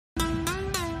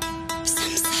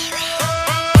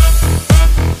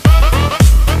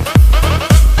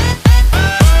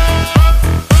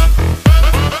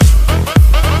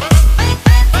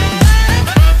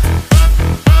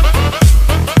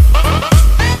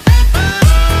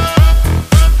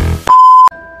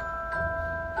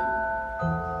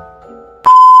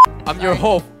your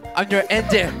hope. I'm your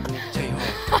ending.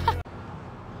 J-Hope.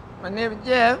 My name is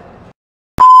Jeff.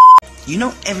 You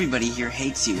know everybody here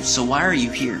hates you, so why are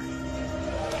you here?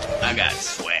 I got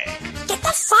swag. Get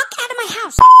the fuck out of my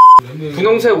house.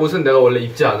 분홍색 옷은 내가 원래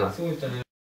입지 않아.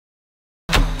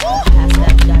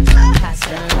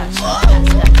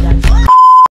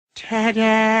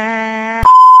 Ta-da!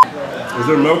 Is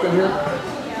there milk in here?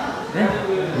 Yeah.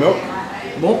 Milk?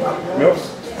 Milk? Milk?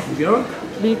 Milk?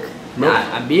 Milk? Milk?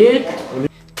 Milk?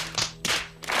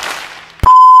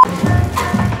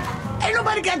 Ain't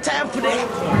nobody got time for that.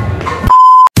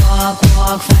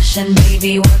 Walk, fashion,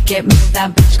 baby, work it, move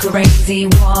that bitch crazy.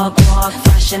 Walk,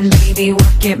 fashion, baby,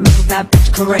 work it, move that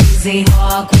bitch crazy.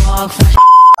 Walk, fashion.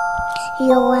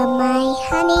 You're my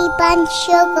honey bun,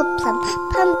 sugar plum,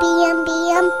 pumpkin.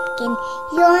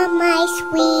 You're my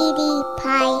sweetie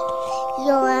pie.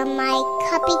 You're my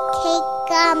cupcake,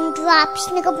 gumdrop,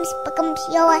 snickums, spickums.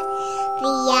 You're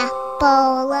the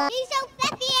apple. He's so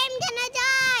fluffy, I'm gonna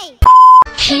die.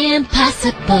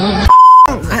 Impossible.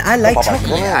 I like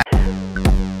chocolate.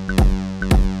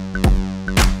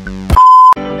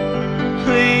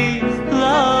 Please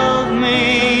love me.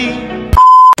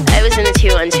 I was in the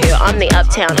 212. I'm the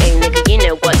uptown aim nigga. You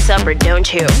know what's up or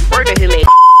don't you? Word of who made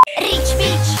Reach,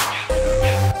 reach.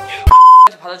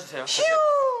 받아주세요.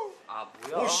 아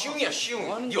뭐야? 시웅이야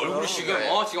시웅. 네 얼굴을 지금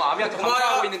지금 아비한테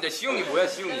감사하고 있는데 시웅이 뭐야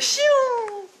시웅이.